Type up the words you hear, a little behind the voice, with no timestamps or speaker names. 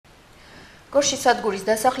გორში სადგურის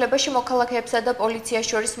დასახლებაში მოქალაქეებსა და პოლიციას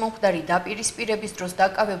შორის მომხდარი დაპირისპირების დროს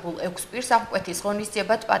დაკავებულ 6 პირს აღკვეთის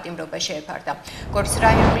ღონისძიებად პატიმრობა შეეფარდა. გორის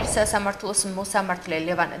რაიონული სასამართლოს მოსამართლე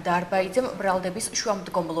ლევან დარბაიძემ ბრალდების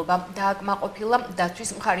შუამდგომლობა დააკმაყოფილა,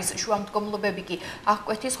 დაცვის მხარის შუამდგომლობები კი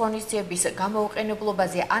აღკვეთის ღონისძიების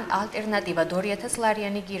გამოუყენებლობაზე ან ალტერნატივად 2000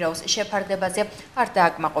 ლარიანი გირაოს შეფარდებაზე არ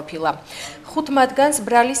დააკმაყოფილა. 5 მათგანს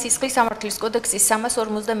ბრალის სისხლის სამართლის კოდექსის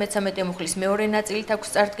 353 მუხლის მეორე ნაწილით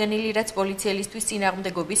აქვს წარდგენილი, რაც პოლიციელისთვის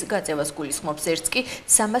წინააღმდეგობის გაწევას გულისხმობს. ერთს კი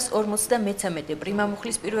 353 პრიმა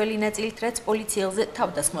მუხლის პირველი ნაწილით, რაც პოლიციელზე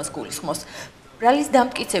თავდასხმას გულისხმობს. ბრალის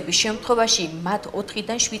დამტკიცების შემთხვევაში მათ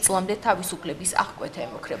 4-დან 7 წლამდე თავისუფლების აღკვეთა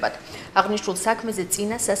ემუქრებათ. აღნიშნულ საქმეზე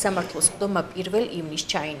წინა სასამართლოს ხდომა 1 ივნისს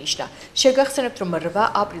ჩაინიშნა. შეგახსენებთ, რომ 8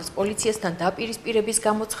 აპრილს პოლიციასთან დაპირისპირების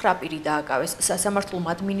გამო 9 პირი დააკავეს. სასამართლომ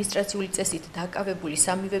ადმინისტრაციული წესით დაკავებული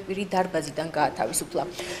 3-ვე პირი დარბაზიდან გაათავისუფლა.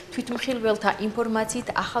 თვითმხილველთა ინფორმაციით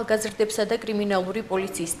ახალგაზრდებსა და კრიმინალური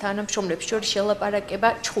პოლიციის თანამშრომლებს შორის შელაპარაკება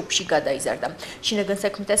ჩხუბში გადაიზარდა. შინაგან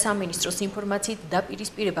საქმეთა სამინისტროს ინფორმაციით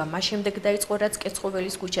დაპირისპირება მას შემდეგ დაიწყო, რაც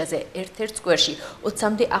კეცხოველის ქუჩაზე ერთ-ერთ სკვერში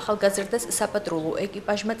 20-მდე ახალგაზრდას საპატრულო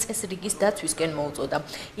ეკიპაჟმა წესრიგის დაცვისკენ მოუწოდა.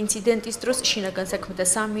 ინციდენტის დროს შინაგან საქმეთა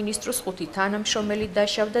სამინისტროს 5 თანამშრომელი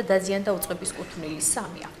დაშავდა, დაზიანდა უწყების კუთვნილი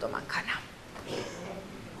 3 ავტომანქანა.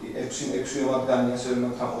 6 მათგანი ასევე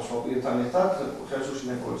მოხსოვებთან ერთად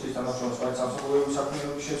ხელშეშინე პოლიციის თანამშრომლებს სამსახურების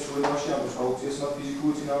საქმიანობის შესრულებაში ამ პროცესს მათ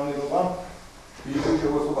ფიზიკური წინააღმდეგობა ფიზიკური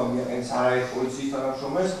შეგუება მიაყენეს არაერთ პოლიციის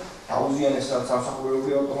თანამშრომელს, დაუზიანეს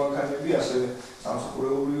სამსახურებრივი ავტომანქანები, ასევე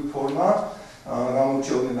სამსახურებრივი ფორმა,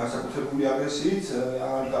 გამოირჩეოდნენ განსაკუთრებული აგრესიით,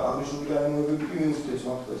 აღნიშნული განმეორებები კი მიუწვდეს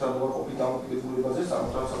მათ პეტროგრაფიის დამოკიდებულებაზე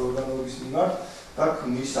სამართალდამცავი ორგანოების მიმართ და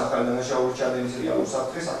ქმნის ახალი დანაშაულის ჩადენის რეალურ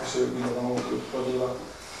საფრთხეს აკისრებები და დამოკიდებულება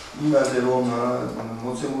იმაზე, რომ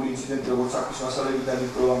მოცემული ინციდენტი როგორც საქმის მასალებიდან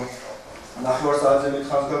იკვლევა ნახევარსაათზე მეტ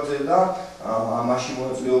ხანს გაგრძელდა, ამაში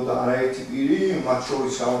მონაწილეობდა არაერთი პირი, მათ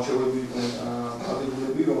შორის გამოჩევები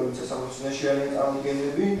კატეგორიები, რომელიც სასამართლოს წინაშე არიან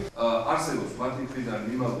წარმოდგენილები. არსებობს მათი მხრიდან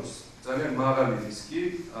მიმალოს ძალიან მაღალი რისკი,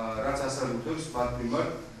 რაც ასაბუთებს მათ მიმართ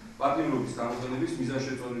პატიმრობის გამოყენების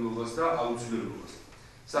მიზანშეწონილობას და აუცილებლობას.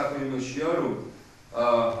 საქმე იმაშია, რომ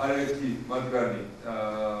არაერთი მათგანი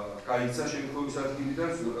გაიქცა შემთხვევის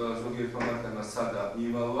ადგილიდან, ზოგიერთმა მათგანმა სცადა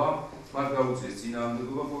იმალვა, მათ გაუწიეს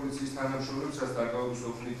წინააღმდეგობა პოლიციის თანამშრომლებს, რაც დაკავების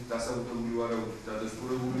ოფლით დასაბუთებული ვარაუდით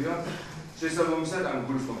დადასტურებულია. შესაბამისად, ან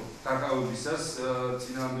გულისხმობ დაკავებისას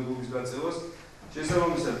წინააღმდეგობის გაწევას,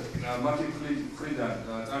 შესაბამისად, მათი მხრიდან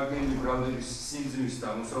წარდგენილი ბრალდების სიმძიმის და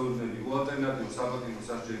მოსალოდნელი უალტერნატივო საპატიმრო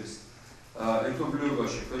სასჯელის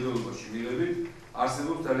ერთობლიობაში, ფედერალობაში მიღებით,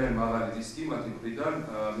 არსებობს ძალიან მაღალი რისკი მათი მხრიდან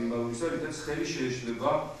მიმალვისა, რითაც ხელი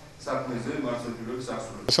შეეშლება საქმეზე მართლმსაჯულების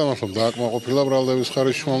ასრულებას. სასამართლომ დააკმაყოფილა ბრალდების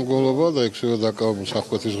ხარის შუამდგომლობა და 6-ვე დაკავებულს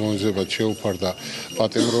აღკვეთის ღონისძიებად შეუფარდა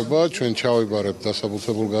პატიმრობა. ჩვენ ჩავიბარებთ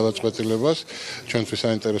დასაბუთებულ გადაწყვეტილებას. ჩვენთვის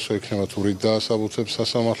საინტერესო იქნება თუ რით დაასაბუთებს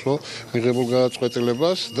სასამართლო მიღებულ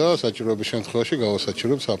გადაწყვეტილებას და საჭიროების შემთხვევაში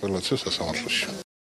გავასაჩივრებთ სააპელაციო სასამართლოში.